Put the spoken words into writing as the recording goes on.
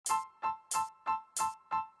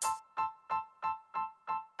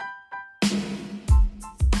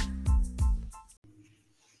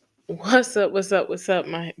What's up? What's up? What's up,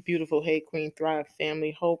 my beautiful Hey Queen Thrive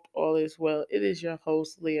family? Hope all is well. It is your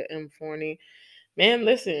host, Leah M. Forney. Man,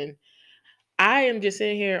 listen, I am just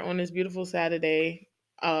sitting here on this beautiful Saturday,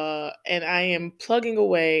 and I am plugging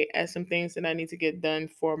away at some things that I need to get done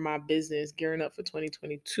for my business, gearing up for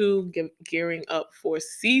 2022, gearing up for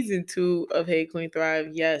season 2 of Hey Queen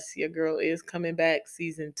Thrive. Yes, your girl is coming back,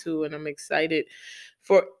 season 2, and I'm excited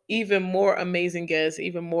for even more amazing guests,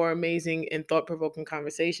 even more amazing and thought provoking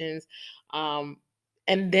conversations. Um,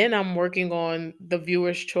 and then I'm working on the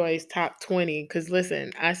viewer's choice top 20. Because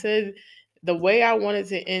listen, I said the way I wanted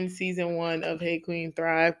to end season 1 of Hey Queen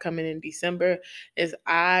Thrive coming in December is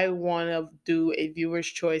I want to do a viewer's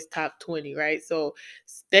choice top 20, right? So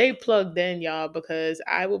stay plugged in, y'all, because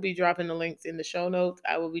I will be dropping the links in the show notes.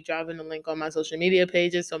 I will be dropping the link on my social media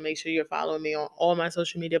pages. So make sure you're following me on all my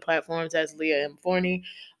social media platforms as Leah M. Forney.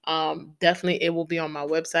 Definitely, it will be on my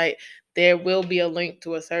website. There will be a link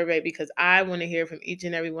to a survey because I want to hear from each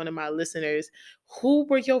and every one of my listeners. Who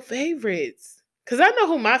were your favorites? Because I know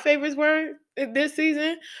who my favorites were this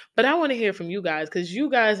season, but I want to hear from you guys because you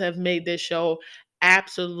guys have made this show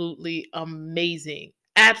absolutely amazing.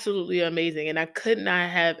 Absolutely amazing. And I could not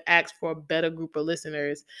have asked for a better group of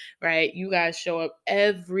listeners, right? You guys show up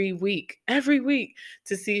every week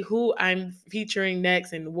to see who I'm featuring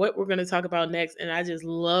next and what we're going to talk about next. And I just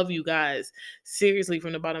love you guys. Seriously,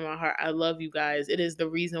 from the bottom of my heart, I love you guys. It is the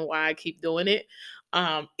reason why I keep doing it,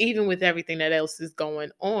 even with everything that else is going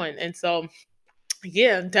on. And so,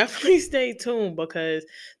 yeah, definitely stay tuned because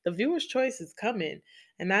the viewer's choice is coming.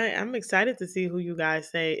 And I'm excited to see who you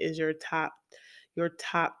guys say is your top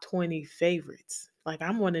 20 favorites. Like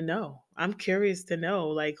I want to know. I'm curious to know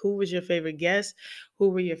like who was your favorite guest? Who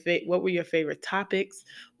were what were your favorite topics?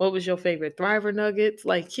 What was your favorite Thriver Nuggets?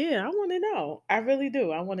 Like, yeah, I want to know. I really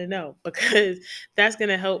do. I want to know because that's going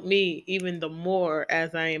to help me even the more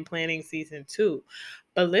as I am planning season 2.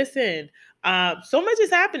 But listen, so much is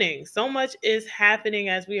happening. So much is happening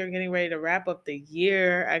as we are getting ready to wrap up the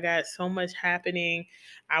year. I got so much happening.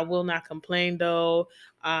 I will not complain though.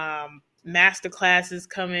 Master classes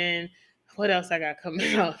coming. What else I got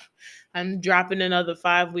coming up? I'm dropping another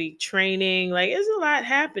 5-week training. Like it's a lot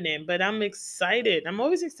happening, but I'm excited. I'm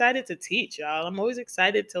always excited to teach, y'all. I'm always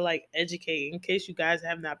excited to like educate in case you guys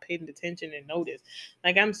have not paid attention and noticed.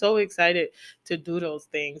 Like I'm so excited to do those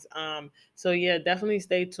things. So yeah, definitely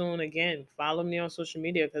stay tuned. Again, follow me on social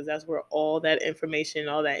media because that's where all that information,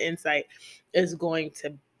 all that insight is going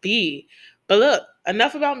to be. But look,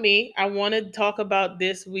 enough about me. I want to talk about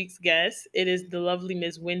this week's guest. It is the lovely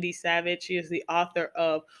Miss Wendy Savage. She is the author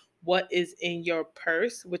of What is in Your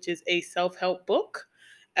Purse, which is a self-help book,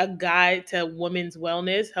 a guide to women's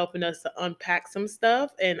wellness, helping us to unpack some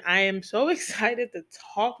stuff. And I am so excited to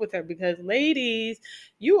talk with her because, ladies,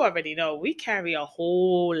 you already know we carry a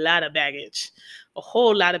whole lot of baggage, a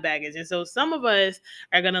whole lot of baggage. And so some of us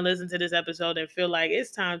are going to listen to this episode and feel like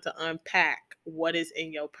it's time to unpack what is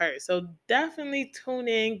in your purse. So definitely tune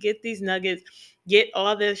in, get these nuggets, get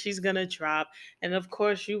all that she's going to drop. And of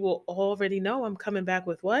course, you will already know I'm coming back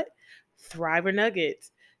with what? Thriver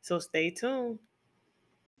Nuggets. So stay tuned.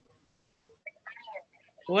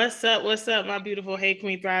 What's up? What's up, my beautiful Hey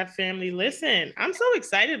Queen Thrive family? Listen, I'm so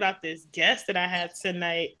excited about this guest that I had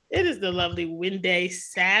tonight. It is the lovely Wendy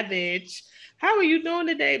Savage. How are you doing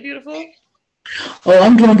today, beautiful? Oh,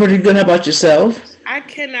 I'm doing pretty good. How about yourself? I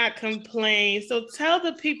cannot complain. So tell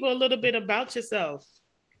the people a little bit about yourself.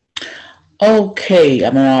 Okay,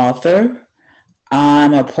 I'm an author.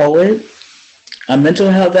 I'm a poet, a mental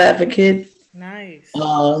health advocate, Nice.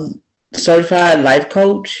 um, certified life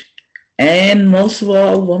coach, and most of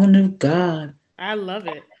all, a woman of God. I love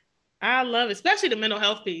it. I love it, especially the mental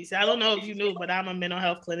health piece. I don't know if you knew, but I'm a mental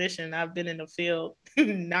health clinician. I've been in the field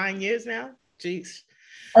 9 years now. Jeez.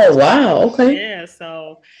 Oh, wow. Okay. Yeah,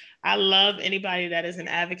 so I love anybody that is an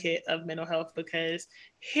advocate of mental health because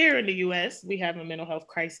here in the US, we have a mental health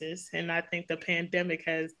crisis. And I think the pandemic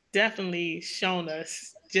has definitely shown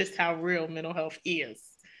us just how real mental health is.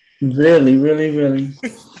 Really, really, really.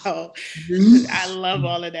 So I Mhm. love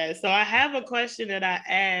all of that. So I have a question that I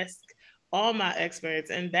ask all my experts,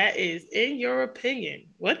 and that is in your opinion,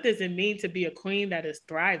 what does it mean to be a queen that is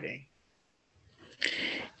thriving?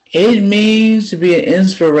 It means to be an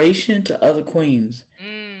inspiration to other queens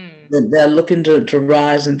Mm, that are looking to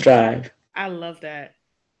rise and thrive. I love that.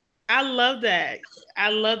 I love that. I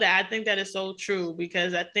love that. I think that is so true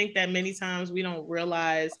because I think that many times we don't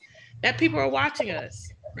realize that people are watching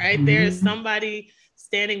us, right? There is Mhm. somebody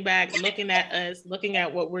standing back, looking at us, looking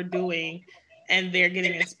at what we're doing, and they're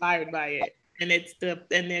getting inspired by it. And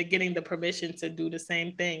they're getting the permission to do the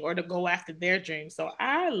same thing or to go after their dreams. So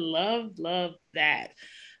I love that.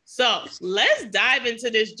 So let's dive into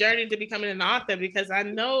this journey to becoming an author, because I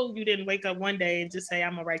know you didn't wake up one day and just say,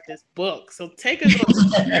 I'm going to write this book. So take us on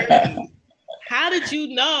this journey. How did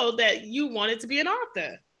you know that you wanted to be an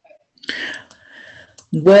author?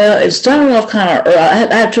 Well, it started off kind of.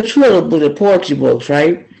 I had two little poetry books,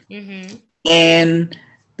 right? Mm-hmm. And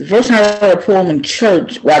the first time I read a poem in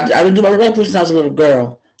church, well, I didn't do my read since I was a little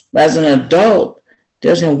girl. But as an adult, they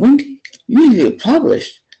were saying, "Wendy, you need to get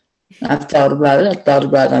published." I thought about it.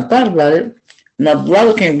 My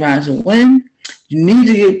brother came by and said, "When you need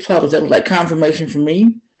to get published," that was like confirmation for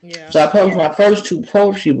me. Yeah. So I published my first two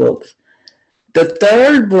poetry books. The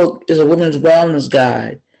third book is a women's wellness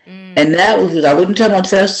guide. And that was it. I wouldn't tell my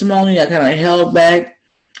testimony. I kind of held back.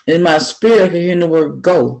 In my spirit, I could hear the word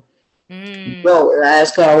go. Go. And I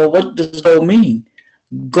asked God, well, what does go mean?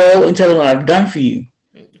 Go and tell them what I've done for you.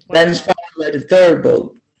 Wow. That inspired like the third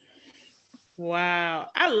book. Wow.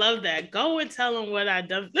 I love that. Go and tell them what I've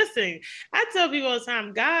done. Listen, I tell people all the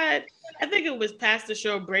time, God, I think it was Pastor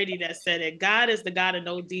Cheryl Brady that said it. God is the God of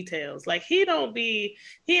no details. Like he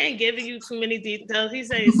ain't giving you too many details. He's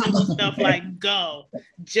saying simple stuff like go,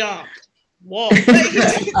 jump, walk.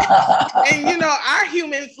 And you know, our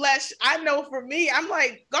human flesh, I know for me, I'm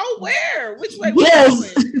like, go where? Which way?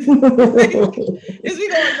 Yes. Is we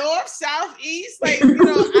going north, south, east? Like, you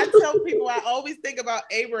know, I tell people I always think about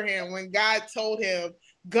Abraham when God told him,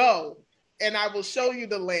 go, and I will show you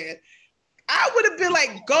the land. I would have been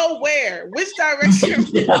like, go where? Which direction?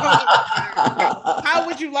 How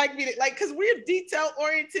would you like me to, like, because we're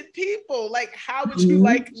detail-oriented people. Like, how would you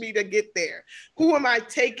like me to get there? Who am I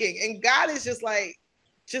taking? And God is just like,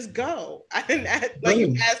 just go. I didn't ask, like,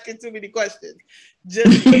 you asking too many questions.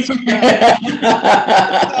 Just go. So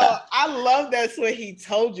I love that's what he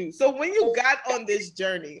told you. So when you got on this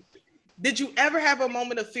journey, did you ever have a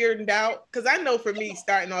moment of fear and doubt? Because I know for me,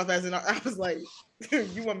 starting off as I was like,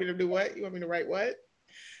 you want me to do what? You want me to write what?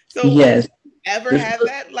 So yes. Ever had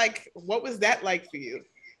that? Like, what was that like for you?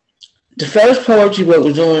 The first poetry book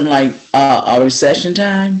was during like a recession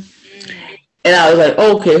time. And I was like,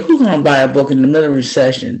 okay, who's going to buy a book in the middle of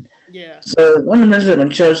recession? Yeah. So one of the ministers at my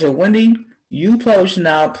church said, Wendy, you publish and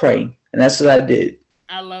I'll pray. And that's what I did.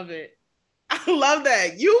 I love it. I love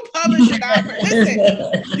that. You publish and I'll pray. Listen,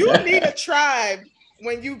 you need a tribe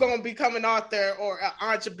when you going to become an author or an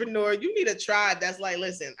entrepreneur. You need a tribe that's like,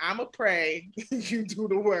 listen, I'm going to pray. You do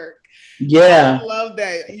the work. Yeah. I love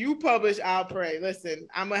that. You publish, I'll pray. Listen,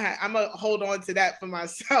 I'm gonna hold on to that for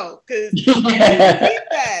myself, because you need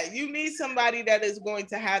that. You need somebody that is going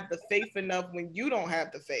to have the faith enough when you don't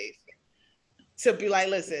have the faith to be like,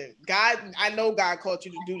 listen, God, I know God called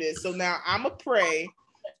you to do this. So now I'm gonna pray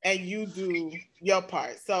and you do your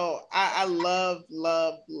part. So I love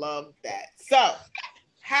that. So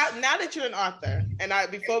now that you're an author,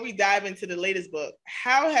 and before we dive into the latest book,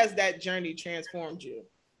 how has that journey transformed you?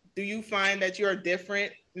 Do you find that you're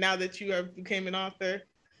different now that you have become an author,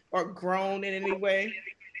 or grown in any way?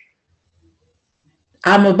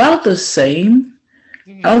 I'm about the same.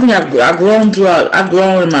 I don't think I've grown throughout. I've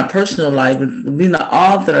grown in my personal life, but being an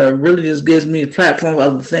author really just gives me a platform for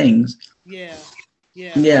other things. Yeah.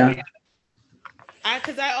 Because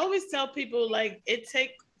I always tell people, like,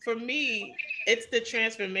 for me, it's the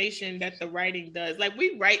transformation that the writing does. Like,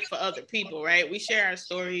 we write for other people, right? We share our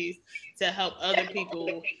stories to help other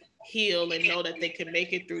people heal and know that they can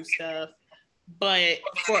make it through stuff. But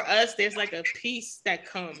for us, there's like a peace that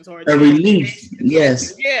comes, or a release.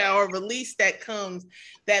 Yes. Yeah, or a release that comes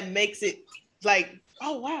that makes it like,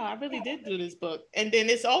 oh wow, I really did do this book. And then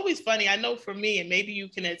it's always funny. I know for me, and maybe you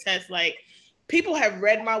can attest, like, people have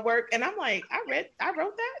read my work and I'm like, I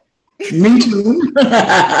wrote that. Me too.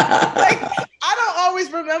 Like, I don't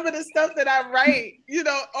always remember the stuff that I write, you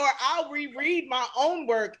know, or I'll reread my own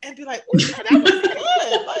work and be like, oh, that was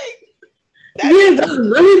good. Like, that's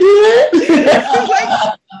really good. Like,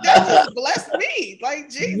 that just blessed me. Like,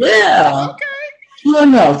 Jesus. Yeah. Okay.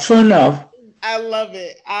 True enough. I love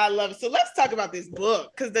it. So let's talk about this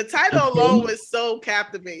book, because the title alone was so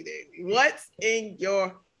captivating. What's in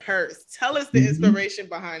your purse? Tell us the inspiration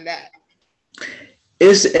behind that.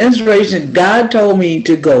 It's the inspiration. God told me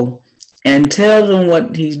to go and tell them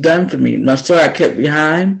what he's done for me. My story I kept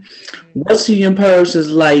behind. What's in your purse is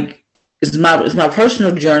like, it's my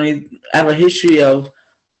personal journey. I have a history of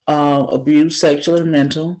abuse, sexual and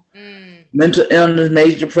mental illness,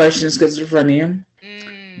 major depression, schizophrenia,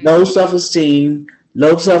 low self-esteem,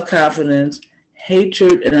 low self-confidence,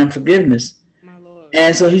 hatred, and unforgiveness.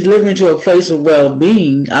 And so he's living into a place of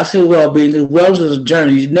well-being. I say well-being because wellness is a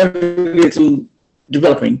journey. You never get to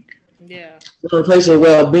developing. Yeah. A place of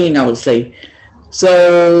well-being, I would say.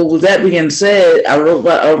 So with that being said, I wrote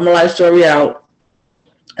my life story out.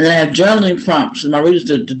 And then I have journaling prompts for my readers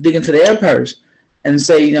to dig into their purse and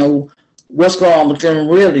say, what's going on with them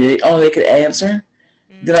really. Only they could answer.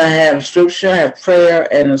 Then I have scripture, I have prayer,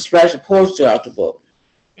 and a splash of poetry throughout the book.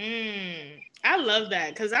 I love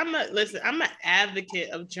that because I'm an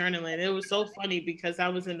advocate of journaling. It was so funny because I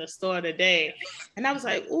was in the store today and I was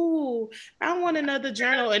like, ooh, I want another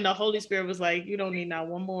journal. And the Holy Spirit was like, you don't need not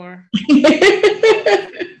one more.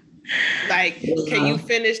 Like, can you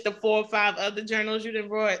finish the 4 or 5 other journals you done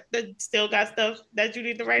brought that still got stuff that you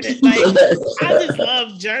need to write it? Like, I just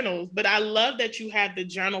love journals, but I love that you have the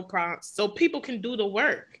journal prompts so people can do the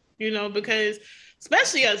work, because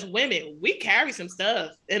especially as women, we carry some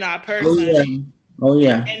stuff in our purse, Oh yeah. Oh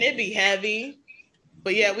yeah. and it be heavy.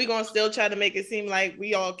 But yeah, we gonna still try to make it seem like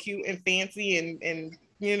we all cute and fancy and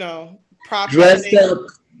proper.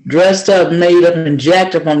 Dressed up, made up, and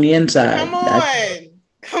jacked up on the inside. Come on.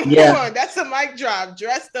 Come on. That's a mic drop.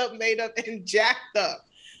 Dressed up, made up, and jacked up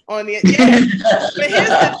on the But here's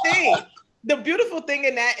the thing. The beautiful thing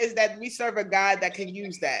in that is that we serve a God that can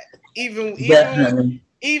use that. Even in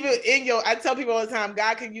I tell people all the time,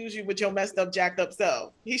 God can use you with your messed up, jacked up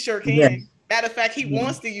self. He sure can. Yeah. Matter of fact, he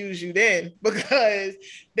wants to use you then, because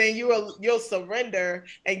then you'll surrender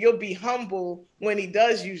and you'll be humble when he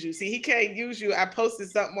does use you. See, he can't use you. I posted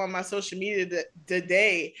something on my social media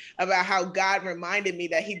today about how God reminded me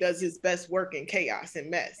that he does his best work in chaos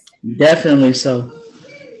and mess. Definitely so.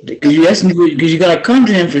 Because you got to come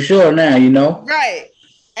to him for sure now, Right.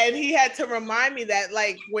 And he had to remind me that,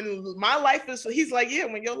 like, when my life he's like, yeah,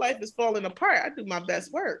 when your life is falling apart, I do my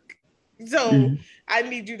best work. So I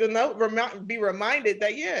need you to be reminded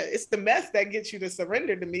that, yeah, it's the mess that gets you to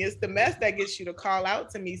surrender to me. It's the mess that gets you to call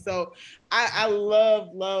out to me. So I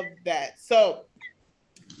love that. So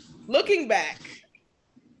looking back,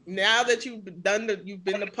 now that you've been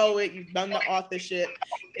the poet, you've done the authorship,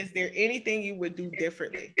 is there anything you would do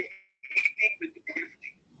differently?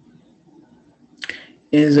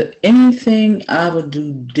 Is there anything I would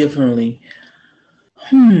do differently?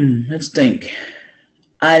 Let's think.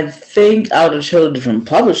 I think I would have chosen a different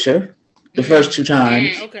publisher the first 2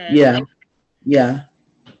 times. Okay. Yeah.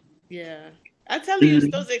 I tell you,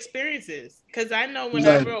 it's those experiences. Because I know when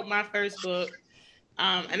I wrote my first book,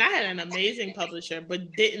 and I had an amazing publisher,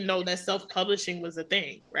 but didn't know that self-publishing was a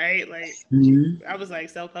thing, right? Like, I was like,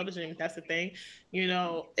 self-publishing, that's a thing.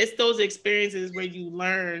 It's those experiences where you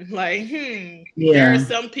learn, like, there are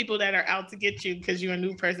some people that are out to get you because you're a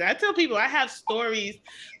new person. I tell people I have stories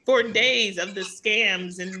for days of the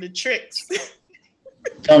scams and the tricks.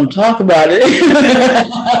 Don't talk about it.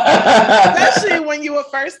 Especially when you're a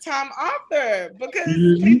first-time author, because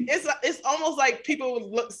it's almost like people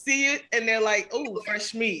see it and they're like, "Oh,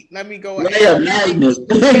 fresh meat. Let me go." And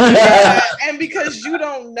because you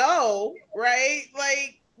don't know, right?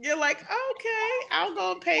 Like, you're like, okay, I'll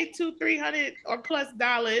go pay $200-300 or plus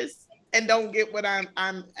and don't get what I'm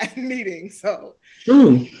needing. So,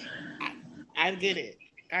 I get it.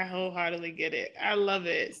 I wholeheartedly get it. I love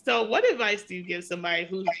it. So what advice do you give somebody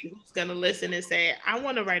who's going to listen and say, I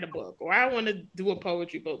want to write a book or I want to do a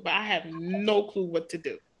poetry book, but I have no clue what to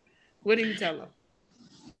do? What do you tell them?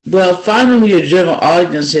 Well, find who your general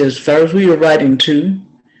audience is first, who you're writing to.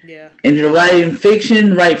 Yeah. And you're writing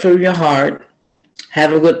fiction, write from your heart.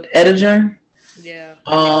 Have a good editor. Yeah.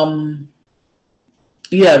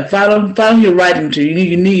 Yeah, find who you're writing to.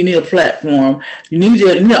 You need a platform. You need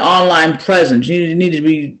an online presence. You need to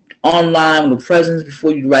be online with a presence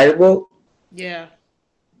before you write a book. Yeah.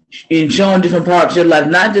 And showing different parts of your life,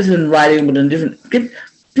 not just in writing, but in people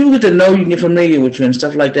get to know you, get familiar with you, and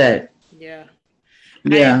stuff like that. Yeah.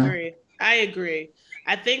 Yeah. I agree.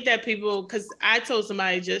 I think that people, because I told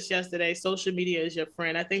somebody just yesterday, social media is your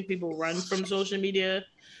friend. I think people run from social media.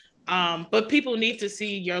 But people need to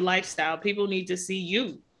see your lifestyle. People need to see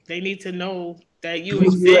you. They need to know that you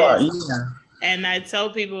exist. Yeah. And I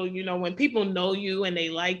tell people, when people know you and they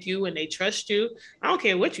like you and they trust you, I don't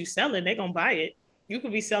care what you're selling, they're going to buy it. You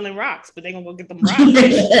could be selling rocks, but they're going to go get them rocks.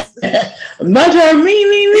 Mother,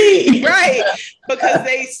 me. Right. Because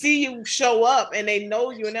they see you show up and they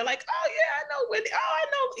know you and they're like, oh, yeah, I know Whitney. Oh, I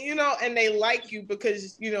know, and they like you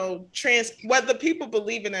because, whether people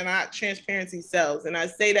believe it or not, transparency sells. And I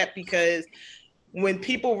say that because when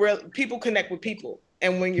people connect with people,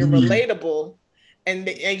 and when you're relatable and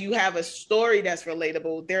you have a story that's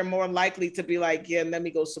relatable, they're more likely to be like, yeah, let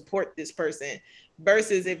me go support this person.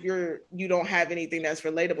 Versus if you don't have anything that's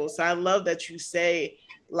relatable. So I love that you say,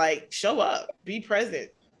 like, show up, be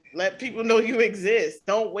present, let people know you exist.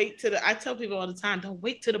 Don't wait I tell people all the time, don't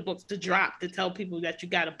wait till the books to drop to tell people that you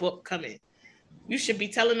got a book coming. You should be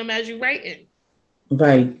telling them as you're writing.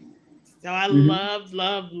 Right. So I love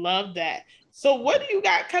that. So what do you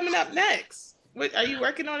got coming up next? What are you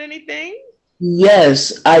working on anything?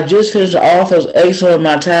 Yes, I just finished the author's expo in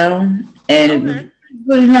my town, and it was Okay.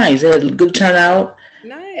 really nice. It had a good turnout, and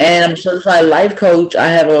Nice. I'm a certified life coach. I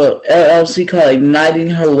have a LLC called Igniting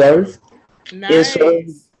Her Worth. It's for,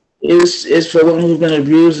 Nice. it's for women who've been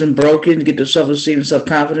abused and broken to get their self-esteem and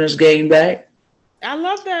self-confidence gained back. I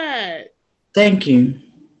love that. Thank you.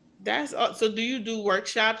 So do you do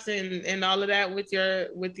workshops and all of that with your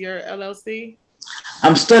LLC?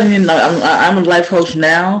 I'm studying. I'm a life coach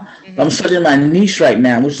now. I'm Mm-hmm. studying my niche right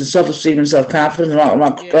now, which is self-esteem and self-confidence.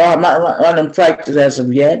 Yeah. I'm not in practice as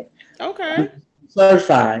of yet. Okay. I'm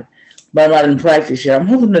certified, but I'm not in practice yet. I'm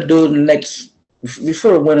hoping to do it in the next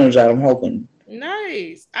before the winter's out. I'm hoping.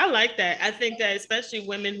 Nice. I like that. I think that especially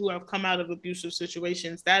women who have come out of abusive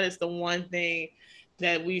situations, that is the one thing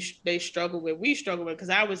that they struggle with. We struggle with because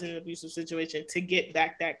I was in an abusive situation to get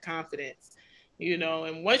back that confidence, you know.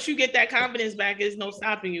 And once you get that confidence back, there's no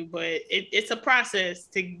stopping you. But it's a process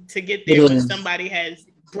to get It there when is somebody has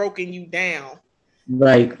broken you down.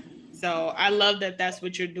 right, So I love that that's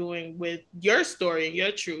what you're doing with your story and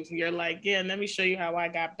your truth. You're like, yeah, let me show you how I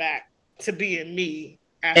got back to being me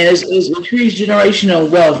and after. it's increased generational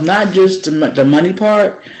wealth, not just the money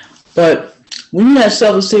part, but when you have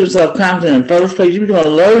self-esteem and self-confidence in the first place, you become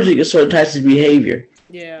allergic to certain types of behavior.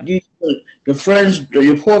 Yeah. You, your friends,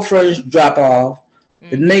 your poor friends drop off.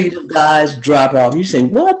 The Mm-hmm. negative guys drop off. You say,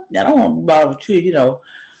 "What? I don't want to bother with you," you know.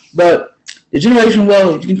 But the generation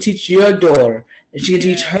wealth, you can teach your daughter, and she can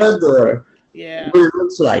teach Yeah. her daughter Yeah. what it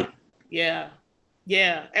looks like. Yeah.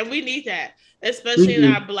 Yeah. And we need that, We especially in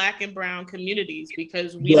do. our black and brown communities,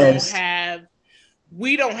 because Yes.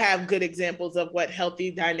 we don't have good examples of what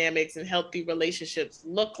healthy dynamics and healthy relationships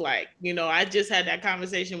look like. You know, I just had that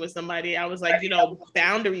conversation with somebody. I was like, you know,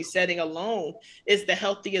 boundary setting alone is the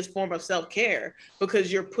healthiest form of self-care because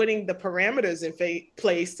you're putting the parameters in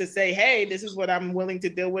place to say, hey, this is what I'm willing to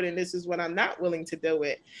deal with and this is what I'm not willing to deal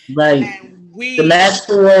with. Right. And The we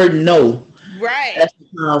master word no. right. That's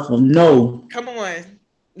powerful. No. Come on.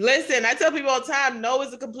 Listen, I tell people all the time, no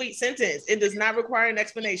is a complete sentence. It does not require an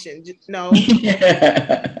explanation. No.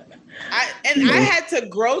 Yeah. I had to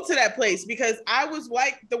grow to that place because I was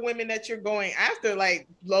like the women that you're going after, like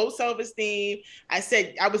low self-esteem. I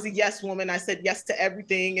said I was a yes woman. I said yes to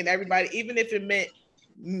everything and everybody, even if it meant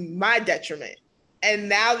my detriment. And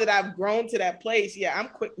now that I've grown to that place, yeah, I'm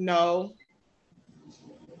quick. No,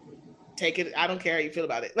 take it. I don't care how you feel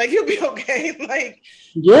about it. Like you'll be okay. Like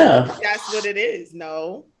Yeah. that's what it is.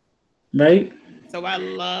 No. Right. So I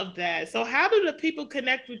love that. So how do the people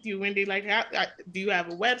connect with you, Wendy? Like, do you have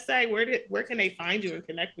a website? Where can they find you and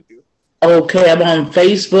connect with you? Okay, I'm on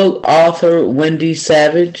Facebook, author Wendy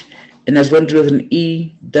Savage, and that's Wendy with an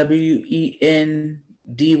E, WENDYE,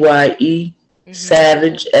 Mm-hmm.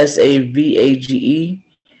 Savage, SAVAGE.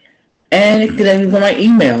 And you can connect me with my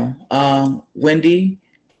email, Wendy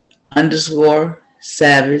underscore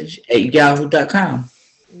Savage at yahoo.com.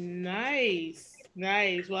 Nice,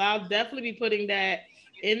 nice. Well, I'll definitely be putting that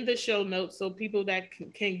in the show notes so people that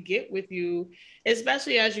can get with you,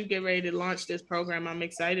 especially as you get ready to launch this program. I'm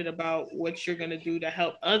excited about what you're going to do to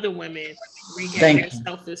help other women regain their Thank you.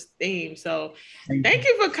 self esteem. So, Thank you. thank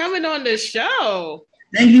you for coming on the show.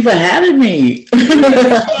 Thank you for having me. You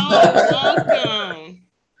are so welcome.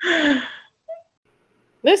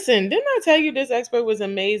 Listen, didn't I tell you this expert was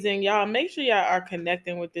amazing? Y'all, make sure y'all are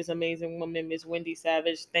connecting with this amazing woman, Miss Wendy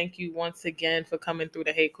Savage. Thank you once again for coming through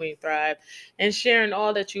the Hey Queen Thrive and sharing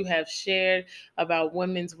all that you have shared about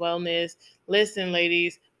women's wellness. Listen,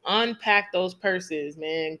 ladies, unpack those purses,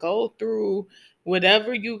 man. Go through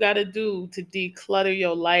whatever you got to do to declutter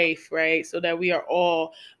your life, right? So that we are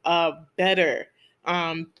all better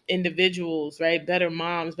individuals, right? Better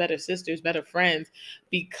moms, better sisters, better friends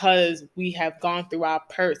because we have gone through our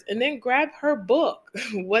purse. And then grab her book.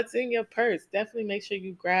 What's in your purse? Definitely make sure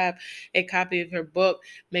you grab a copy of her book.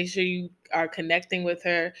 Make sure you are connecting with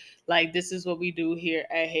her. Like this is what we do here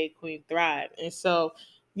at Hey Queen Thrive. And so,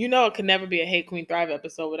 you know, it can never be a Hey Queen Thrive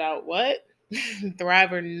episode without what?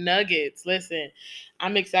 Thriver nuggets. Listen,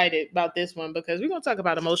 I'm excited about this one because we're going to talk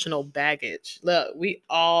about emotional baggage. Look, we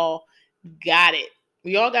all got it.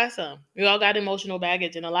 We all got some. We all got emotional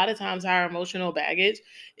baggage. And a lot of times, our emotional baggage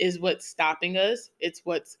is what's stopping us. It's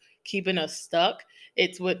what's keeping us stuck.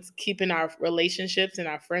 It's what's keeping our relationships and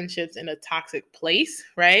our friendships in a toxic place,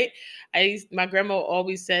 right? My grandma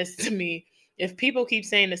always says to me, if people keep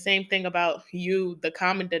saying the same thing about you, the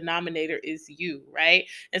common denominator is you, right?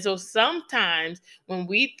 And so sometimes when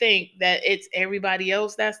we think that it's everybody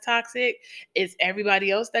else that's toxic, it's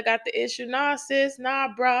everybody else that got the issue. Nah, sis, nah,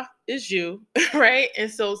 bruh. is you, right? And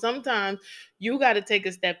so sometimes you got to take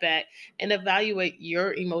a step back and evaluate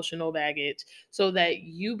your emotional baggage so that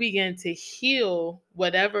you begin to heal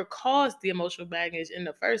whatever caused the emotional baggage in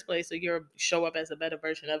the first place, so you'll show up as a better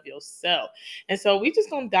version of yourself. And so we just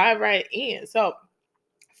gonna dive right in. So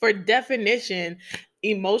for definition,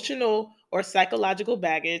 emotional or psychological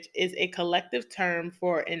baggage is a collective term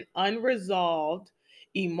for an unresolved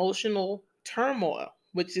emotional turmoil,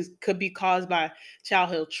 which could be caused by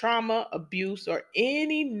childhood trauma, abuse, or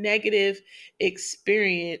any negative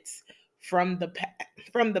experience from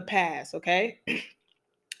the past. Okay.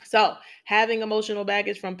 So, having emotional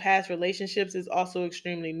baggage from past relationships is also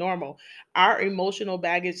extremely normal. Our emotional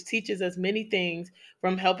baggage teaches us many things,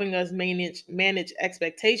 from helping us manage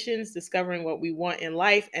expectations, discovering what we want in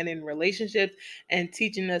life and in relationships, and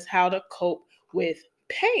teaching us how to cope with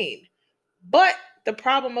pain. But the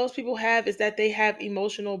problem most people have is that they have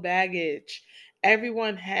emotional baggage.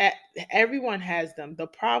 Everyone has them. The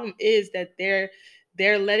problem is that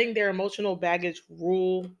they're letting their emotional baggage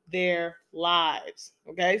rule their lives.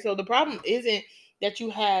 Okay? So the problem isn't that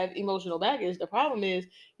you have emotional baggage. The problem is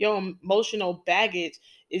your emotional baggage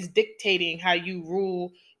is dictating how you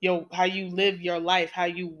rule how you live your life, how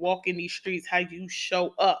you walk in these streets, how you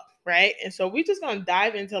show up, right? And so we're just going to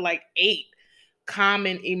dive into like 8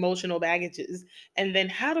 common emotional baggages. And then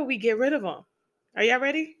how do we get rid of them? Are y'all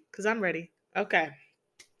ready? Because I'm ready. Okay.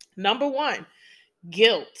 Number 1,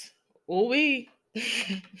 guilt. Ooh wee.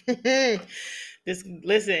 This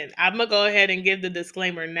listen, I'm gonna go ahead and give the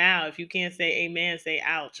disclaimer now. If you can't say amen, say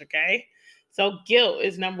ouch, okay? So guilt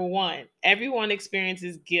is number 1. Everyone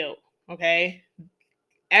experiences guilt, okay?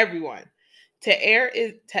 Everyone. To err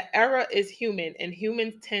is human, and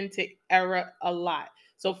humans tend to err a lot.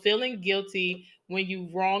 So feeling guilty when you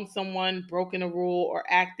wronged someone, broken a rule, or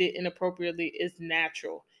acted inappropriately is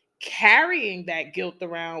natural. Carrying that guilt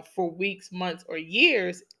around for weeks, months, or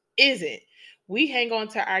years isn't. We hang on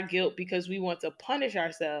to our guilt because we want to punish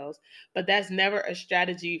ourselves, but that's never a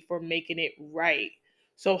strategy for making it right.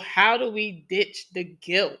 So how do we ditch the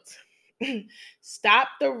guilt? Stop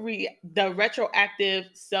the retroactive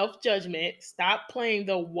self-judgment. Stop playing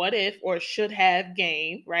the what if or should have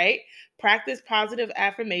game, right? Practice positive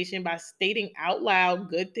affirmation by stating out loud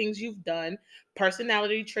good things you've done,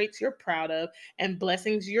 personality traits you're proud of, and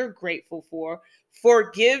blessings you're grateful for.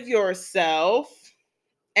 Forgive yourself,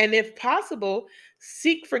 and if possible,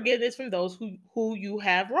 seek forgiveness from those who you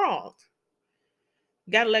have wronged.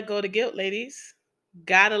 Gotta let go of the guilt, ladies.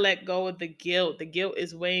 Gotta let go of the guilt. The guilt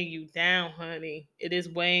is weighing you down, honey. It is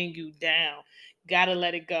weighing you down. Gotta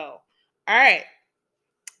let it go. All right.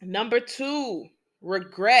 Number 2,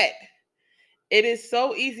 regret. It is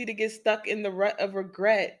so easy to get stuck in the rut of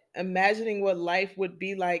regret, imagining what life would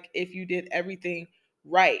be like if you did everything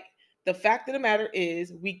right. The fact of the matter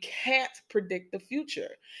is, we can't predict the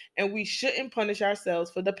future, and we shouldn't punish ourselves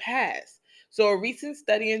for the past. So, a recent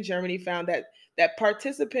study in Germany found that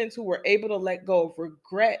participants who were able to let go of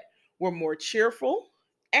regret were more cheerful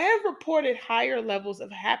and reported higher levels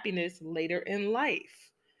of happiness later in life.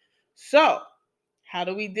 So, how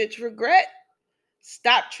do we ditch regret?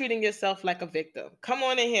 Stop treating yourself like a victim. Come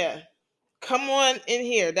on in here. Come on in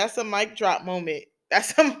here. That's a mic drop moment.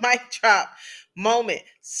 That's a mic drop moment.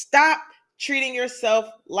 Stop treating yourself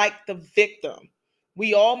like the victim.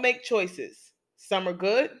 We all make choices. Some are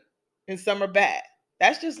good and some are bad.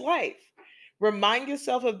 That's just life. Remind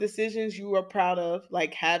yourself of decisions you are proud of,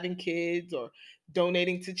 like having kids or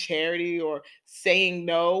donating to charity or saying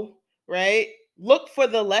no, right? Look for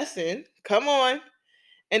the lesson. Come on.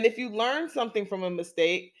 And if you learn something from a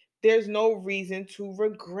mistake, there's no reason to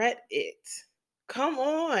regret it. Come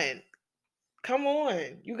on. Come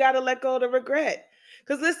on. You got to let go of the regret.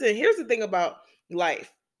 Because listen, here's the thing about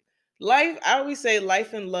life. Life, I always say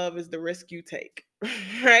life and love is the risk you take,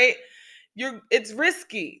 right? It's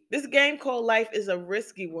risky. This game called life is a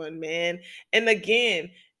risky one, man. And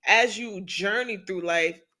again, as you journey through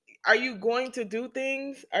life, are you going to do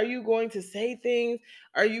things? Are you going to say things?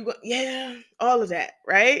 Yeah, all of that,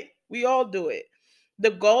 right? We all do it.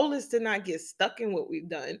 The goal is to not get stuck in what we've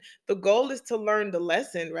done. The goal is to learn the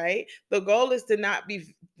lesson, right? The goal is to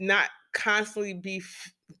not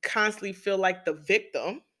constantly feel like the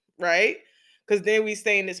victim, right? Because then we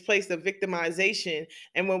stay in this place of victimization.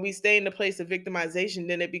 And when we stay in the place of victimization,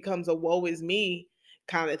 then it becomes a woe is me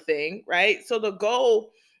kind of thing, right? So the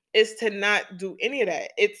goal is to not do any of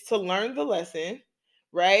that. It's to learn the lesson,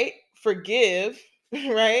 right? Forgive,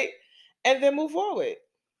 right? And then move forward.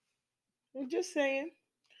 I'm just saying.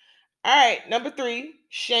 All right, number 3,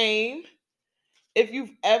 shame. If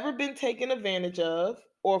you've ever been taken advantage of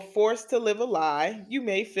or forced to live a lie, you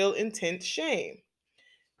may feel intense shame.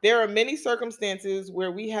 There are many circumstances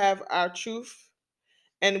where we have our truth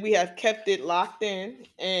and we have kept it locked in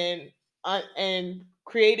and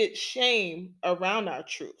created shame around our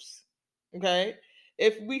truths. Okay?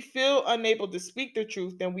 If we feel unable to speak the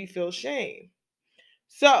truth, then we feel shame.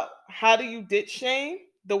 So, how do you ditch shame?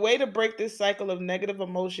 The way to break this cycle of negative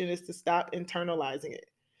emotion is to stop internalizing it.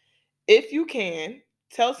 If you can,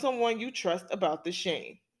 tell someone you trust about the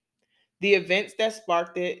shame, the events that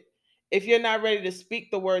sparked it. If you're not ready to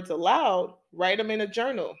speak the words aloud, write them in a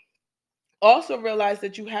journal. Also, realize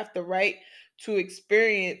that you have the right to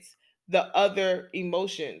experience the other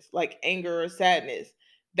emotions like anger or sadness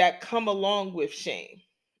that come along with shame.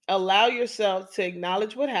 Allow yourself to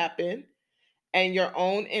acknowledge what happened, and your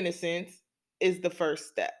own innocence is the first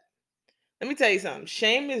step. Let me tell you something,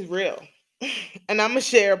 shame is real. And I'm going to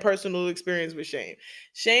share a personal experience with shame.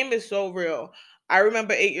 Shame is so real. I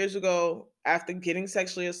remember 8 years ago, after getting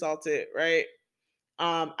sexually assaulted, right?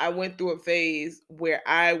 I went through a phase where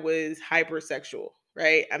I was hypersexual,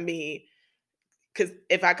 right? I mean, because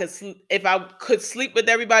if I could sleep with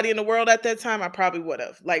everybody in the world at that time, I probably would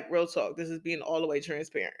have. Like, real talk. This is being all the way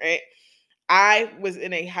transparent, right? I was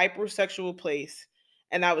in a hypersexual place,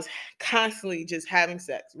 and I was constantly just having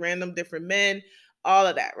sex, random different men, all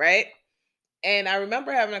of that, right? And I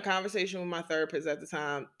remember having a conversation with my therapist at the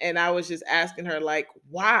time, and I was just asking her, like,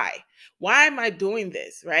 why? Why am I doing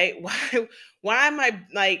this? Right? Why am I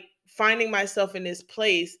like finding myself in this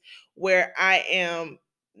place where I am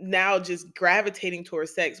now just gravitating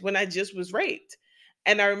towards sex when I just was raped?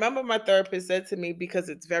 And I remember my therapist said to me, because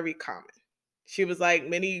it's very common. She was like,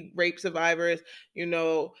 many rape survivors,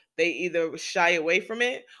 they either shy away from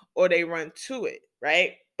it or they run to it,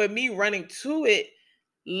 right? But me running to it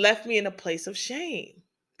left me in a place of shame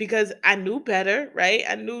because I knew better, right?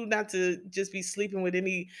 I knew not to just be sleeping with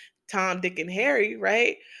any Tom, Dick, and Harry,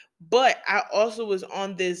 right? But I also was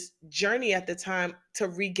on this journey at the time to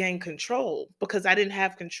regain control because I didn't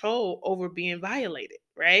have control over being violated,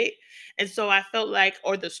 right? And so I felt like,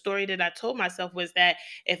 or the story that I told myself was that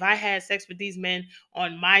if I had sex with these men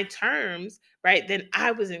on my terms, right, then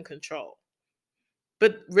I was in control.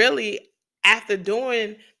 But really, after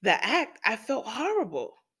doing the act, I felt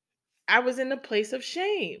horrible. I was in a place of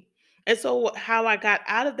shame. And so, how I got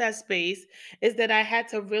out of that space is that I had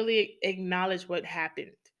to really acknowledge what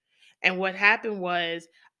happened. And what happened was,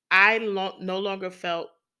 no longer felt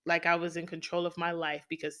like I was in control of my life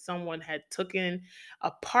because someone had taken a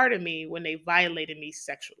part of me when they violated me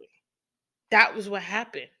sexually. That was what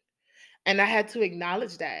happened. And I had to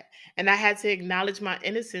acknowledge that. And I had to acknowledge my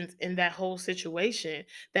innocence in that whole situation,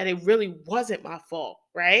 that it really wasn't my fault,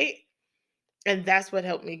 right? And that's what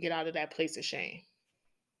helped me get out of that place of shame.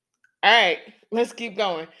 All right, let's keep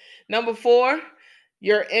going. Number 4,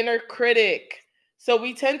 your inner critic. So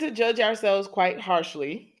we tend to judge ourselves quite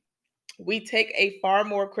harshly. We take a far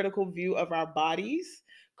more critical view of our bodies,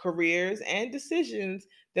 careers, and decisions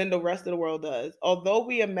than the rest of the world does, although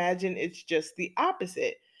we imagine it's just the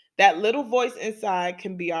opposite. That little voice inside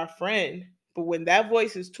can be our friend, but when that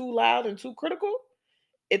voice is too loud and too critical,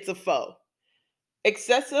 it's a foe.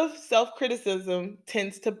 Excessive self criticism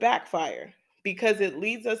tends to backfire because it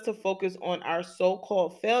leads us to focus on our so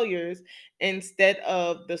called failures instead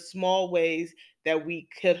of the small ways that we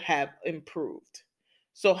could have improved.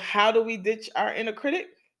 So, how do we ditch our inner critic?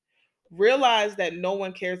 Realize that no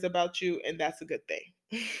one cares about you, and that's a good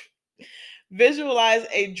thing. Visualize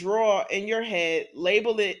a drawer in your head,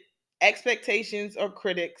 label it expectations or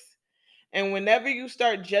critics, and whenever you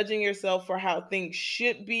start judging yourself for how things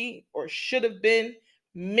should be or should have been,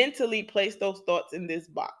 mentally place those thoughts in this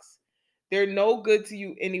box. They're no good to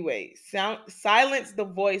you anyway. Silence the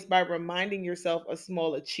voice by reminding yourself of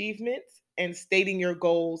small achievements and stating your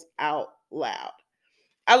goals out loud.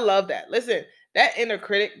 I love that. Listen, that inner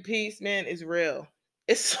critic piece, man, is real.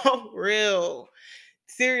 It's so real.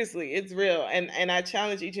 Seriously, it's real. And I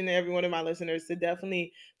challenge each and every one of my listeners to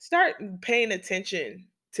definitely start paying attention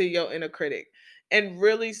to your inner critic and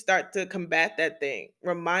really start to combat that thing.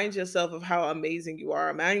 Remind yourself of how amazing you are.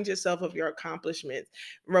 Remind yourself of your accomplishments.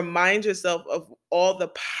 Remind yourself of all the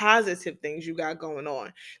positive things you got going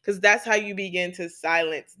on, because that's how you begin to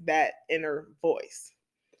silence that inner voice.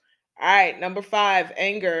 All right, number 5,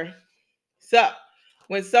 anger. So,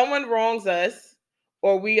 when someone wrongs us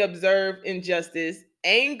or we observe injustice,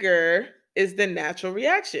 anger is the natural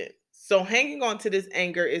reaction. So, hanging on to this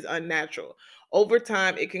anger is unnatural. Over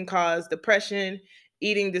time, it can cause depression,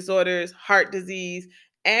 eating disorders, heart disease,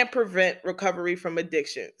 and prevent recovery from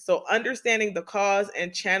addiction. So, understanding the cause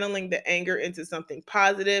and channeling the anger into something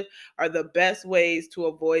positive are the best ways to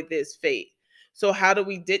avoid this fate. So, how do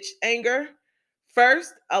we ditch anger?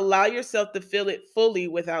 First, allow yourself to feel it fully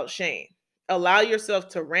without shame. Allow yourself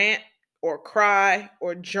to rant or cry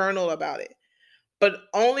or journal about it, but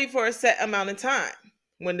only for a set amount of time.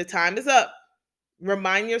 When the time is up,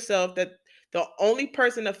 remind yourself that the only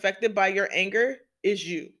person affected by your anger is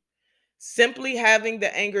you. Simply having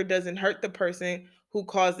the anger doesn't hurt the person who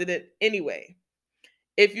caused it anyway.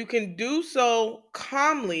 If you can do so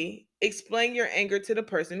calmly, explain your anger to the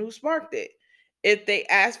person who sparked it. If they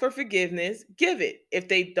ask for forgiveness, give it. If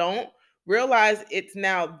they don't, realize it's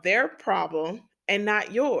now their problem and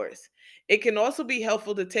not yours. It can also be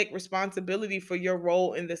helpful to take responsibility for your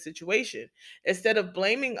role in the situation. Instead of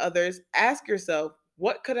blaming others, ask yourself,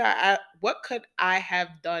 what could I have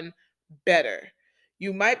done better?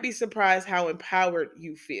 You might be surprised how empowered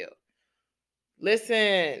you feel.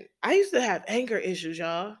 Listen, I used to have anger issues,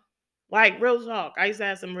 y'all. Like real talk. I used to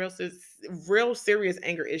have some real serious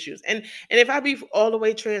anger issues. And if I be all the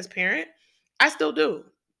way transparent, I still do.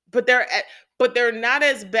 But they're not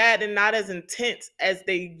as bad and not as intense as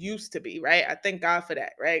they used to be, right? I thank God for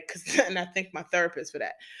that, right? Cuz and I thank my therapist for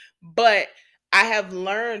that. But I have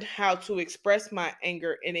learned how to express my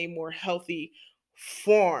anger in a more healthy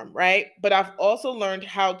form, right? But I've also learned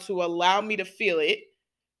how to allow me to feel it,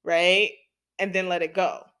 right? And then let it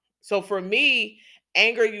go. So for me, my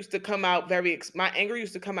anger used to come out very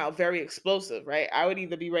explosive, right? I would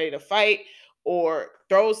either be ready to fight or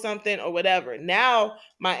throw something or whatever. Now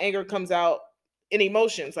my anger comes out in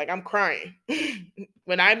emotions, like I'm crying.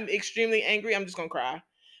 When I'm extremely angry, I'm just going to cry.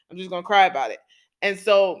 I'm just going to cry about it. And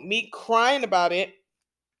so me crying about it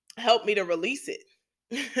helped me to release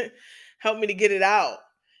it. Helped me to get it out.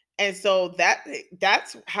 And so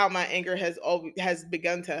that's how my anger has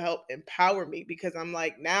begun to help empower me, because I'm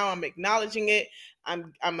like, now I'm acknowledging it,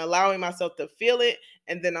 I'm allowing myself to feel it,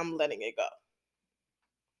 and then I'm letting it go.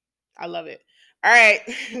 I love it. All right,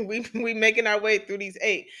 we making our way through these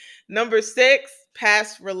 8. Number 6,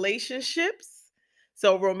 past relationships.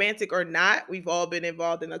 So romantic or not, we've all been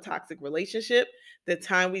involved in a toxic relationship. The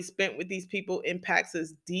time we spent with these people impacts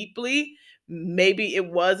us deeply. Maybe it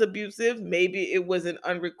was abusive, maybe it was an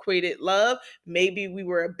unrequited love, maybe we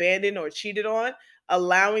were abandoned or cheated on.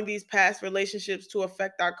 Allowing these past relationships to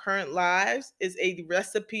affect our current lives is a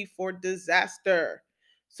recipe for disaster.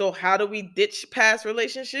 So how do we ditch past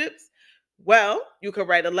relationships? Well, you could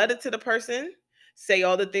write a letter to the person, say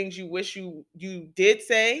all the things you wish you did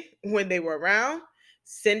say when they were around,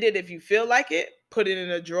 send it if you feel like it, put it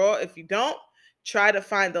in a drawer if you don't. Try to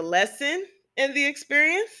find the lesson in the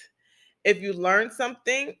experience. If you learned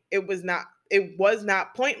something, it was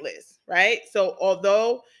not pointless, right? So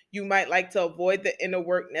although you might like to avoid the inner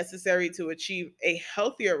work necessary to achieve a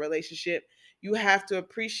healthier relationship, you have to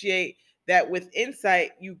appreciate that with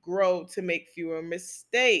insight you grow to make fewer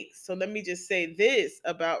mistakes. So let me just say this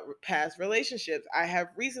about past relationships. I have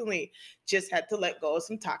recently just had to let go of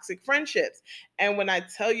some toxic friendships. And when I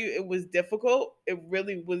tell you it was difficult, it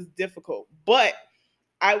really was difficult. But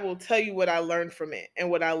I will tell you what I learned from it.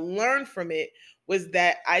 And what I learned from it was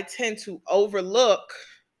that I tend to overlook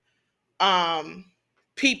um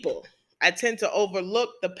people. I tend to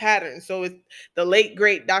overlook the pattern. So it's the late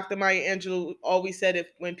great Dr. Maya Angelou always said, if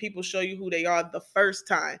when people show you who they are the first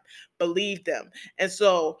time, believe them. And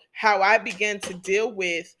so how I began to deal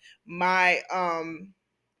with my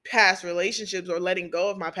past relationships, or letting go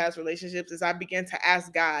of my past relationships, is I began to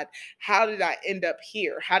ask God, how did I end up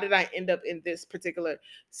here? How did I end up in this particular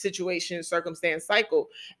situation, circumstance, cycle?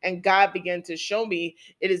 And God began to show me,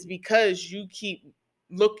 it is because you keep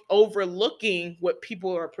overlooking what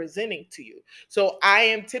people are presenting to you. So I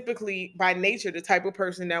am typically by nature the type of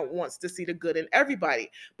person that wants to see the good in everybody.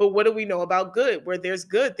 But what do we know about good? Where there's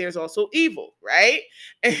good, there's also evil, right?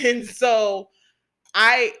 And so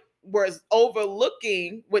I was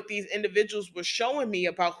overlooking what these individuals were showing me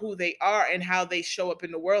about who they are and how they show up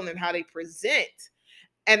in the world and how they present.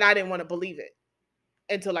 And I didn't want to believe it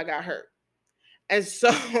until I got hurt. And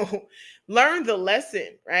so learn the lesson,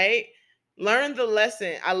 right? Learn the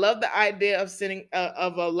lesson. I love the idea of sending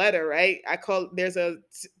of a letter, right? There's a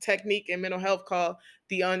technique in mental health called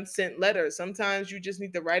the unsent letter. Sometimes you just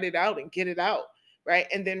need to write it out and get it out, right?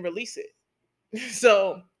 And then release it.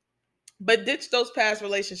 So, but ditch those past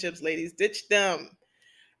relationships, ladies. Ditch them.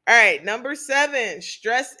 All right, number 7,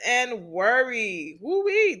 stress and worry.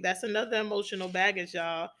 Woo-wee, that's another emotional baggage,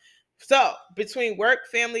 y'all. So, between work,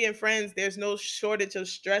 family, and friends, there's no shortage of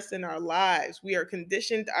stress in our lives. We are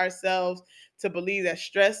conditioned ourselves to believe that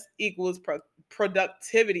stress equals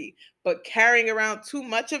productivity, but carrying around too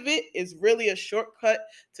much of it is really a shortcut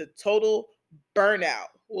to total burnout.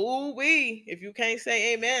 Ooh-wee, if you can't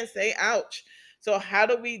say amen, say ouch. So, how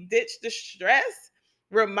do we ditch the stress?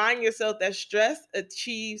 Remind yourself that stress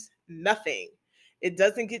achieves nothing. It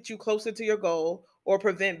doesn't get you closer to your goal or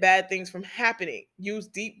prevent bad things from happening. Use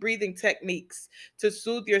deep breathing techniques to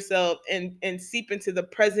soothe yourself and seep into the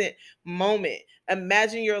present moment.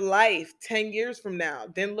 Imagine your life 10 years from now,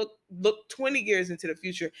 then look 20 years into the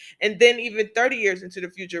future, and then even 30 years into the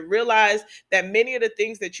future. Realize that many of the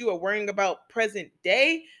things that you are worrying about present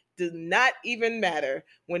day do not even matter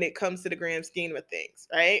when it comes to the grand scheme of things,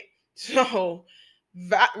 right? So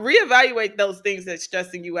reevaluate those things that's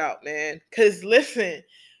stressing you out, man. Because listen,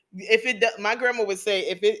 my grandma would say,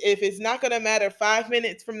 if it's not gonna matter 5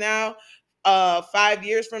 minutes from now, 5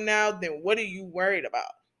 years from now, then what are you worried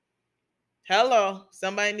about? Hello,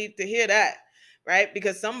 somebody needs to hear that, right?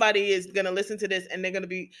 Because somebody is gonna listen to this and they're gonna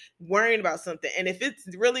be worrying about something. And if it's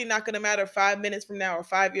really not gonna matter 5 minutes from now or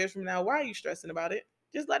 5 years from now, why are you stressing about it?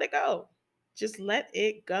 Just let it go. Just let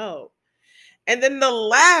it go. And then the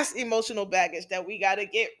last emotional baggage that we got to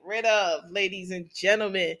get rid of, ladies and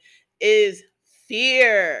gentlemen, is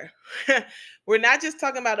fear. We're not just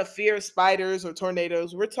talking about a fear of spiders or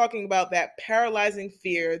tornadoes. We're talking about that paralyzing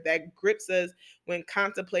fear that grips us when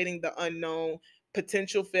contemplating the unknown,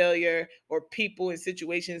 potential failure, or people and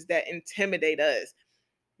situations that intimidate us.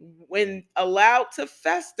 When allowed to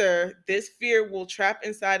fester, this fear will trap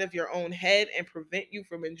inside of your own head and prevent you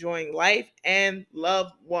from enjoying life and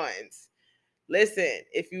loved ones. Listen,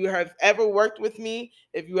 if you have ever worked with me,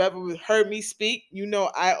 if you ever heard me speak, you know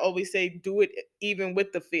I always say do it even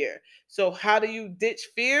with the fear. So, how do you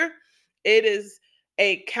ditch fear? It is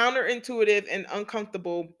a counterintuitive and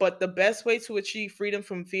uncomfortable, but the best way to achieve freedom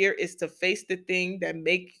from fear is to face the thing that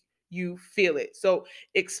make you feel it. So,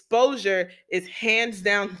 exposure is hands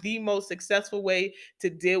down the most successful way to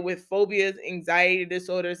deal with phobias, anxiety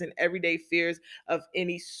disorders, and everyday fears of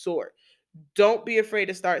any sort. Don't be afraid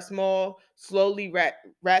to start small, slowly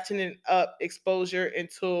ratcheting up exposure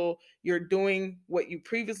until you're doing what you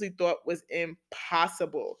previously thought was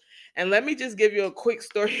impossible. And let me just give you a quick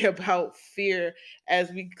story about fear as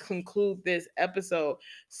we conclude this episode.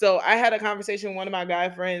 So, I had a conversation with one of my guy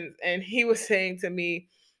friends, and he was saying to me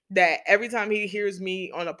that every time he hears me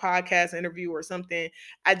on a podcast interview or something,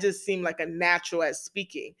 I just seem like a natural at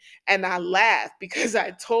speaking. And I laughed because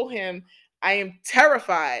I told him I am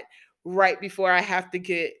terrified right before I have to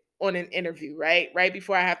get on an interview, right? Right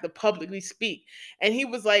before I have to publicly speak. And he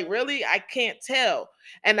was like, "Really? I can't tell."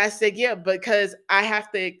 And I said, "Yeah, because I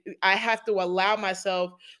have to allow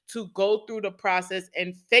myself to go through the process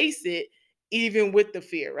and face it even with the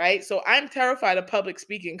fear, right? So I'm terrified of public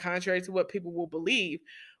speaking contrary to what people will believe,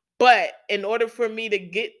 but in order for me to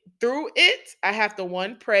get through it, I have to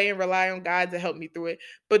one pray and rely on God to help me through it,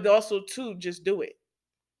 but also two just do it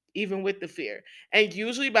even with the fear. And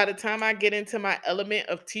usually by the time I get into my element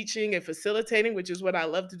of teaching and facilitating, which is what I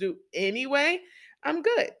love to do anyway, I'm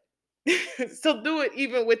good. So do it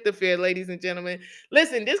even with the fear, ladies and gentlemen.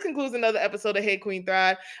 Listen, this concludes another episode of Hey Queen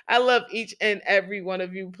Thrive. I love each and every one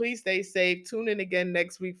of you. Please stay safe. Tune in again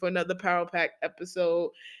next week for another Power Pack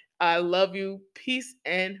episode. I love you. Peace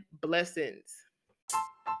and blessings.